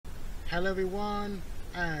Hello everyone,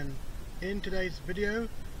 and in today's video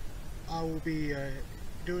I will be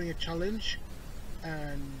doing a challenge.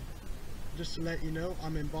 And just to let you know,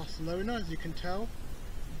 I'm in Barcelona, as you can tell.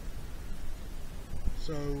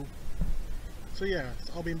 So yeah,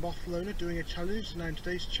 so I'll be in Barcelona doing a challenge. Now in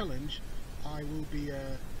today's challenge I will be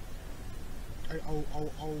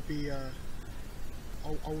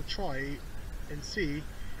I'll try and see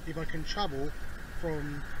if I can travel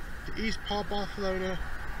from the east part of Barcelona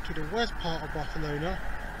to the west part of Barcelona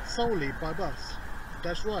solely by bus.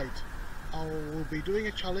 That's right, I will be doing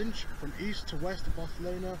a challenge from east to west of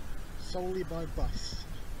Barcelona solely by bus.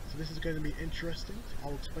 So this is going to be interesting.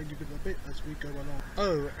 I'll explain to you a bit as we go along.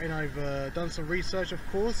 Oh, and I've done some research, of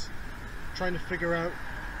course, trying to figure out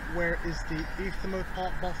where is the easternmost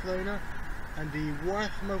part of Barcelona and the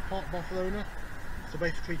westernmost part of Barcelona. So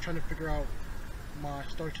basically trying to figure out my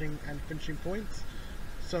starting and finishing points.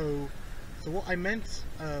 So what I meant,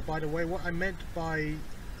 by the way, what I meant by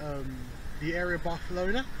the area of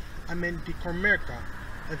Barcelona, I meant the comarca,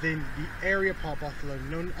 as in the area part of Barcelona,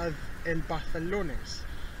 known as El Barcelonès.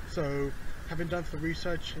 So having done some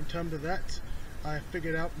research in terms of that, I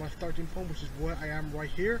figured out my starting point, which is where I am right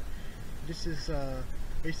here. This is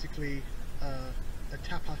basically a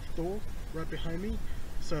tapas store right behind me.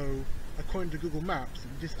 So according to Google Maps,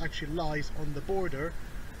 this actually lies on the border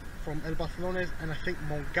from El Barcelonès and I think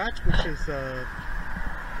Montgat, which is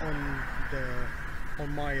on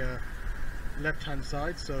my left hand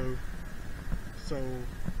side. So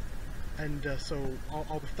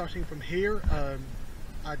I'll be starting from here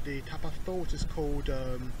at the tapas store, which is called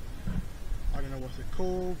I don't know what's it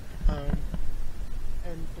called,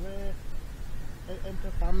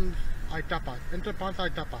 Entre Pans y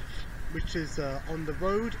Tapas, which is on the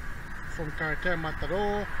road from Carretera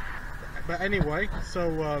Matador. But anyway,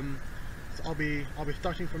 so I'll be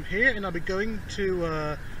starting from here, and I'll be going to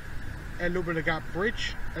El Llobregat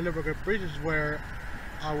Bridge. El Llobregat Bridge is where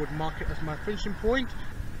I would mark it as my finishing point,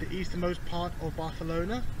 the easternmost part of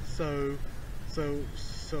Barcelona. So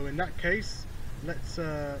in that case, let's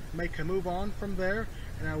make a move on from there,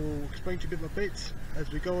 and I will explain to you a bit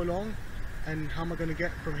as we go along, and how am I going to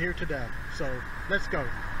get from here to there. So let's go.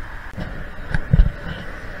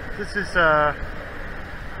 This is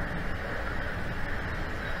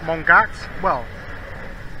Montgat. Well,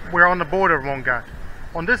 we're on the border of Montgat.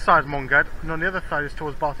 On this side is Montgat, and on the other side is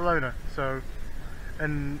towards Barcelona. So,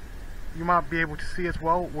 and you might be able to see as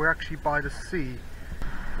well, we're actually by the sea.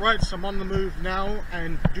 Right, so I'm on the move now,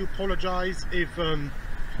 and I do apologise if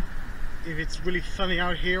it's really sunny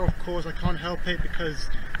out here. Of course, I can't help it because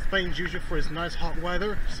Spain's usual for its nice hot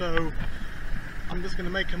weather. So I'm just going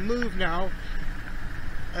to make a move now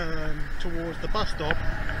towards the bus stop,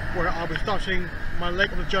 where I'll be starting my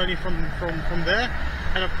leg of the journey from there.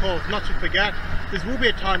 And of course, not to forget, this will be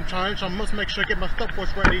a time challenge, so I must make sure I get my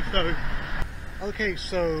stopwatch ready. So okay,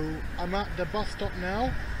 so I'm at the bus stop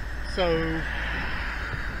now, so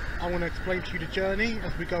I want to explain to you the journey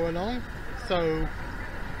as we go along. So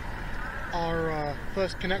our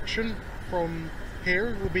first connection from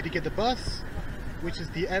here will be to get the bus, which is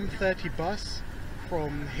the M30 bus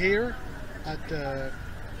from here at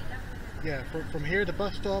from here the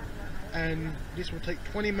bus stop, and this will take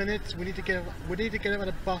 20 minutes. We need to get at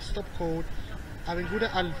a bus stop called Avinguda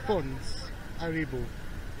Alfons Arribo,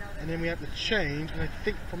 and then we have to change, and I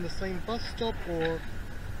think from the same bus stop, or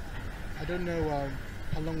I don't know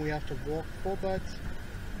how long we have to walk for, but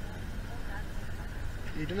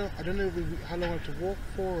I don't know how long we have to walk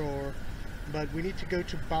for, but we need to go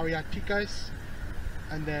to Barriaticas,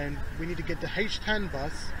 and then we need to get the H10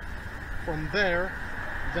 bus from there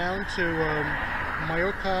down to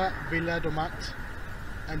Mallorca Viladomat,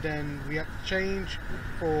 and then we have to change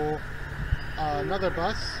for another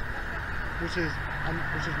bus, which is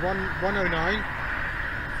 109,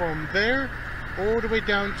 from there all the way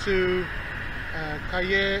down to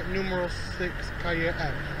calle numero 6, calle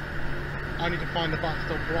F. I need to find the bus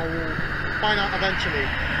stop, but I will find out eventually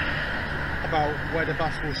about where the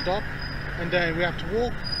bus will stop, and then we have to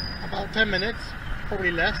walk about 10 minutes,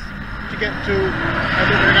 probably less, to get to a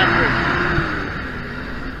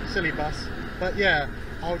Bridge. Silly bus. But yeah,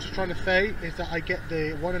 I was just trying to say is that I get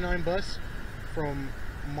the 109 bus from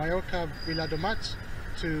Mallorca Viladomat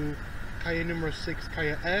to calle numero 6,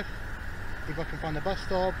 calle F, if I can find the bus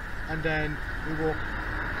stop, and then we walk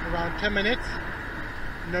around 10 minutes,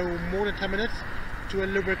 no more than 10 minutes, to a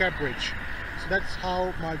Llobregat Bridge. So that's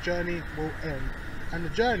how my journey will end, and the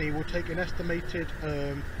journey will take an estimated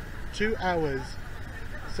 2 hours.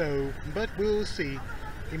 So, but we'll see.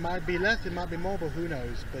 It might be less, it might be more, but who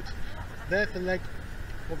knows. But there's the leg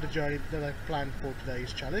of the journey that I've planned for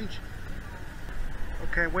today's challenge.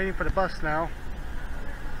 Okay, waiting for the bus now.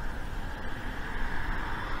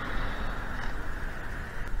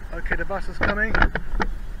 Okay, the bus is coming.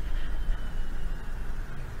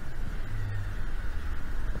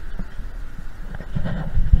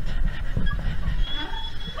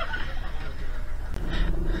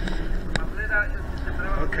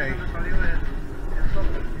 Okay.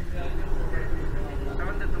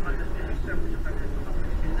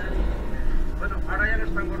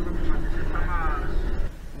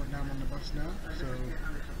 Well, now I'm on the bus now, so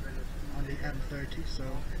on the M30. So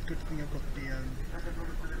good thing I've got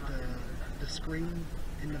the screen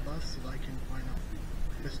in the bus so that I can find out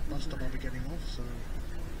this bus stop I'll be getting off. So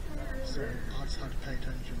I just had to pay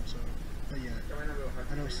attention. So, but yeah,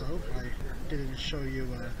 and also I didn't show you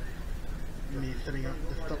me filling up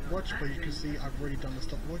the stopwatch, but you can see I've already done the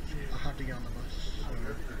stopwatch. I had to get on the bus, so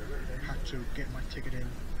I had to get my ticket in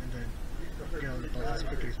and then get on the bus as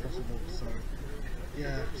quickly as possible. So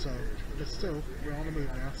yeah, but still we're on the move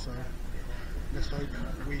now, so let's hope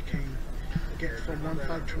we can get from one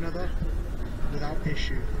flag to another without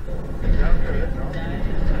issue.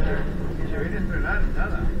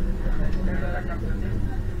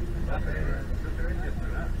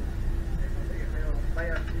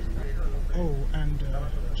 Oh, and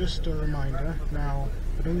just a reminder now,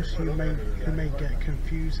 for those who may get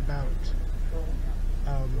confused about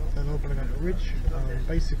the Barcelona Bridge,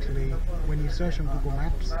 basically when you search on Google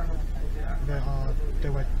Maps,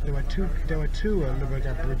 there were two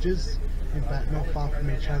Barcelona bridges, in fact not far from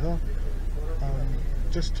each other.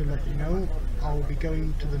 Just to let you know, I will be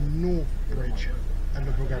going to the North Bridge and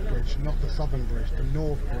the Barcelona Bridge, not the Southern Bridge, the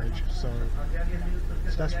North Bridge. So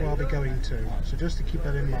that's where I'll be going to. So just to keep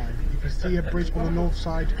that in mind. If you see a bridge on the north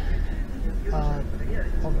side of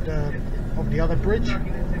the other bridge,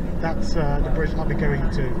 that's the bridge I'll be going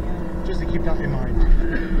to. Just to keep that in mind.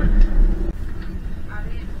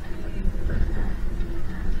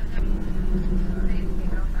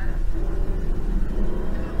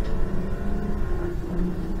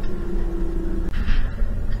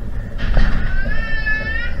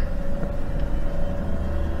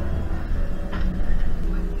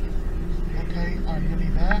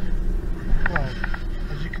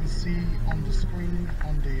 On the screen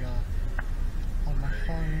on my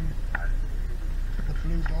phone, the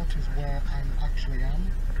blue dot is where I actually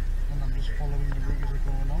am, and I'm just following the route as we're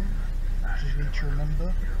going on. Just need to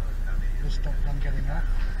remember the stop I'm getting off.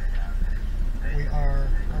 We are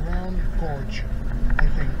around Gorge, I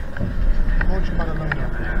think. Gorge,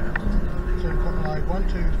 Barcelona. So we've got like 1,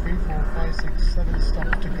 2, 3, 4, 5, 6, 7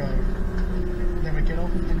 stops to go. Then we get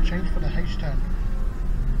off and change for the H10.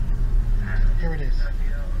 Here it is.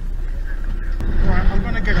 Right, I'm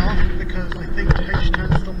going to get off because I think the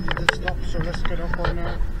H10 stopped at this stop, so let's get off right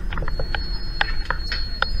now.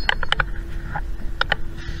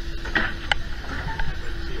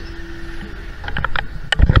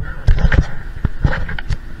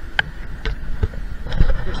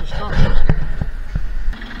 Here's the stop.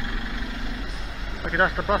 Okay,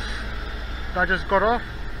 that's the bus that I just got off.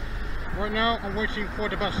 Right now, I'm waiting for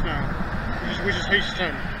the bus now, which is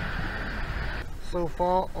H10. So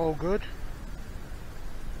far, all good.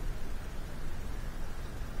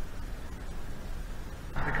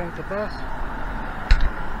 Here comes the bus.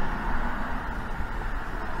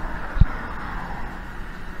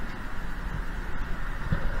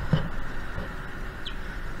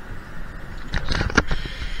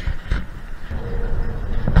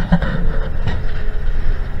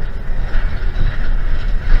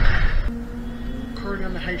 Currently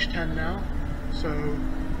on the H10 now, so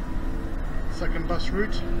second bus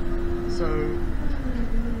route. So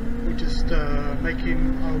we're just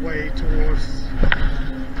making our way towards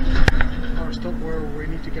our stop where we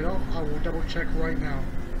need to get off. I will double check right now.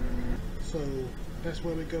 So that's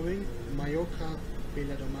where we're going, Mallorca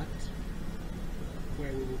Viladomat,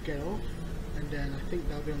 where we will get off, and then I think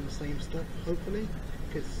that'll be on the same stop, hopefully,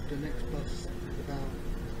 because the next bus is about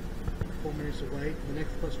 4 minutes away. The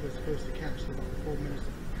next bus we're supposed to catch is about 4 minutes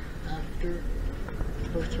after we're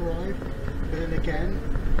supposed to arrive. But then again,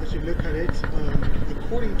 as you look at it,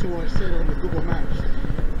 according to what I said on the Google Maps,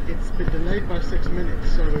 it's been delayed by 6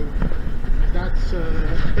 minutes, so that's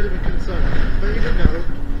a bit of a concern. But even though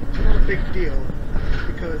it's not a big deal,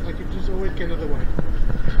 because I could just always get another way.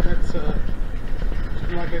 That's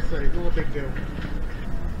like I say, not a big deal.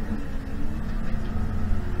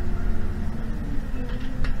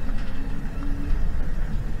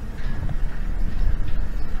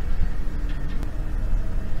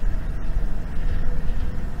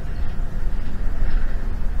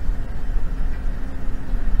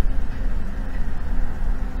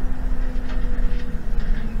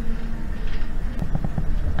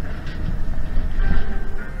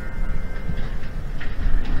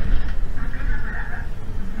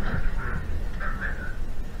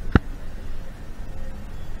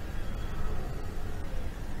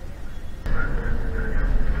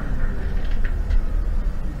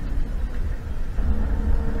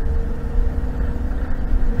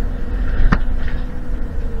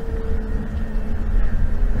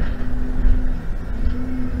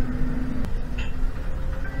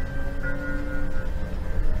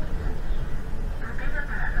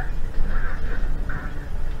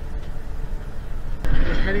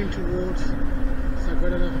 towards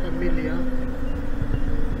Sagrada Familia.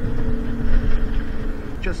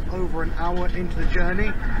 Just over an hour into the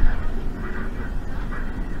journey.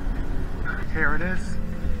 Here it is.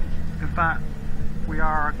 In fact, we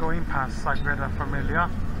are going past Sagrada Familia.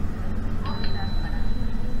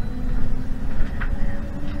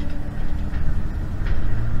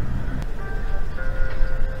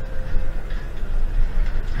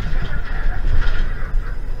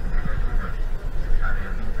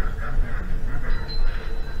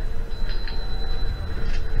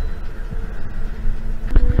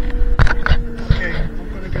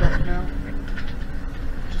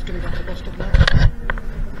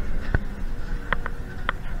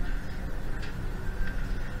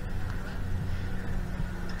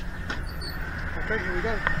 Okay, here we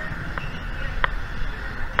go.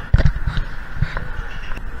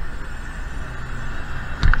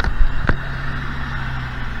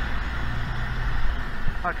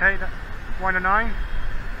 Okay, 109,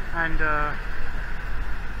 and the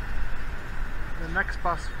next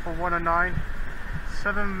bus for 109,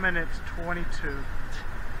 7 minutes 22.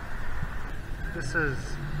 This is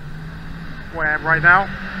where I am right now.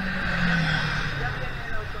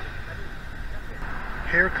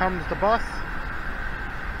 Here comes the bus.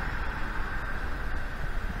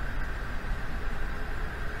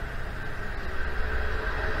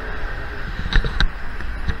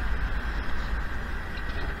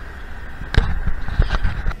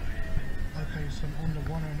 So I'm on the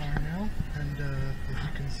 109 now, and as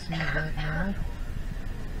you can see right now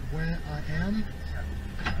where I am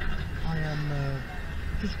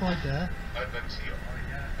just right there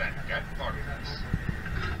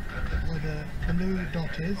where the blue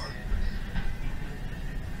dot is,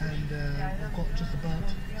 and I've got just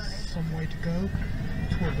about some way to go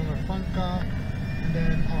towards the front car, and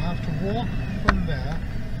then I'll have to walk from there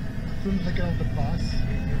as soon as I get off the bus,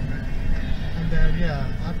 and then yeah,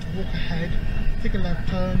 I have to walk ahead, take a left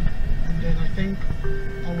turn, and then I think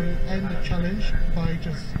I will end the challenge by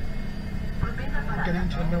just getting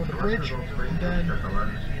to the middle of the bridge, and then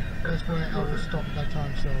that's where I will stop that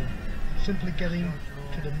time. So simply getting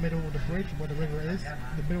to the middle of the bridge where the river is,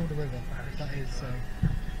 the middle of the river, that is.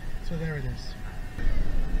 So there it is.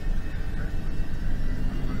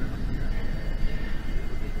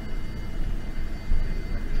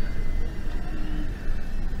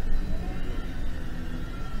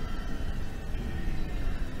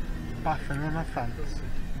 Barcelona fans.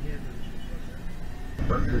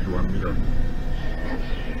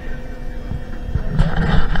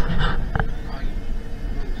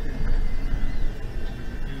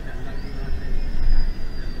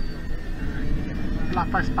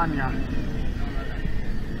 Plaza España.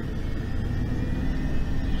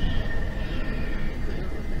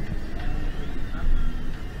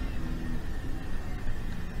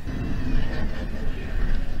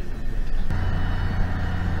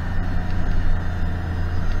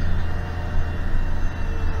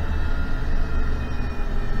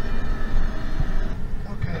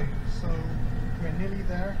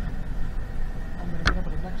 There. I'm going to get up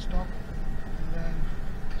at the next stop, and then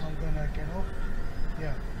I'm going to get off,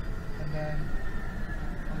 yeah, and then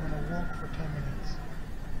I'm going to walk for 10 minutes.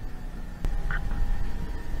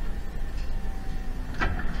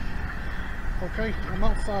 Okay, I'm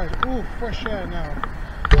outside. Ooh, fresh air now.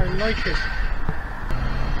 I like it.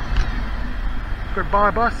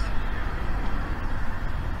 Goodbye, bus.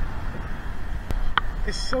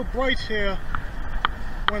 It's so bright here.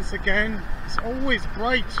 Once again, it's always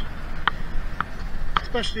bright,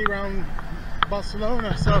 especially around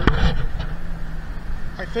Barcelona, so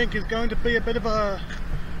I think it's going to be a bit of a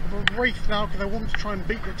race now, because I want to try and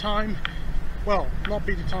beat the time. Well, not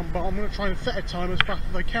beat the time, but I'm going to try and set a time as fast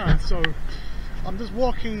as I can. So I'm just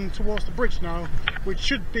walking towards the bridge now, which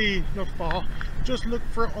should be not far. Just look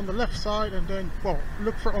for it on the left side, and then, well,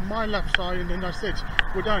 look for it on my left side, and then that's it.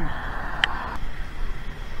 We're done.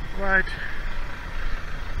 Right.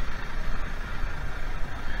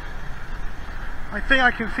 I think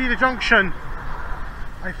I can see the junction.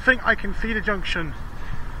 I think I can see the junction.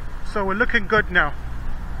 So we're looking good now.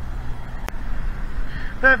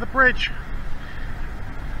 There's the bridge.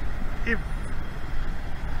 If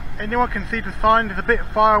anyone can see the sign, it's a bit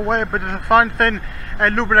far away, but there's a sign saying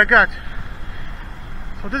El Llobregat.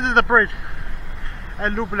 So this is the bridge,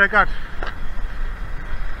 El Llobregat.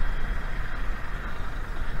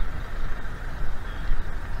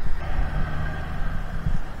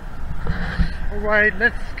 Alright,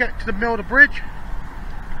 let's get to the middle of the bridge,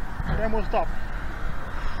 and then we'll stop.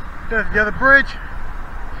 There's the other bridge.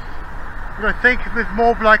 I think it's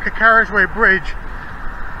more like a carriageway bridge,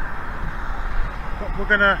 but we're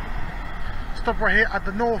gonna stop right here at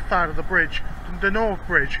the north side of the bridge, the North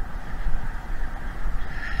Bridge.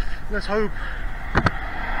 Let's hope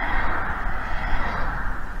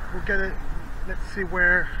we'll get it. Let's see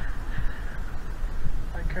where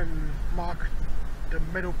I can mark the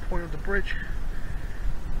middle point of the bridge.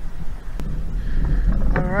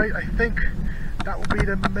 Alright, I think that will be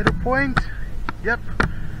the middle point. Yep.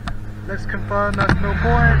 Let's confirm that's no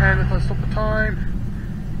point, and if I stop the time,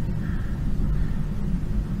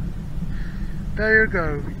 there you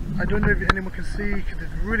go. I don't know if anyone can see because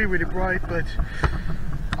it's really bright, but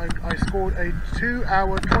I scored a 2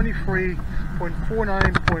 hour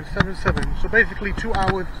 23.49.77, so basically 2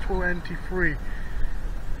 hours 23.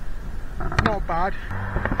 Not bad.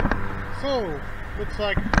 So looks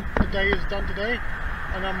like the day is done today,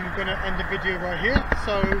 and I'm gonna end the video right here.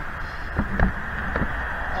 So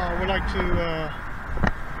I would like to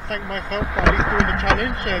thank myself for at least doing the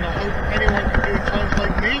challenge, and I hope anyone can do a challenge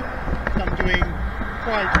like me. I'm doing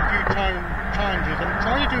quite a few challenges. I'm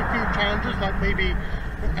trying to do a few challenges like maybe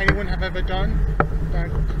anyone have ever done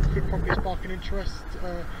that could probably spark an interest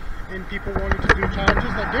in people wanting to do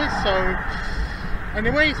challenges like this. So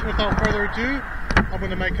anyways, without further ado, I'm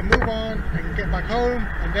going to make a move on and get back home,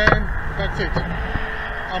 and then that's it.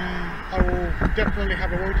 I will definitely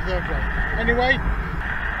have a road to the flight. Anyway,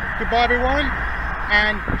 goodbye everyone,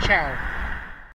 and ciao.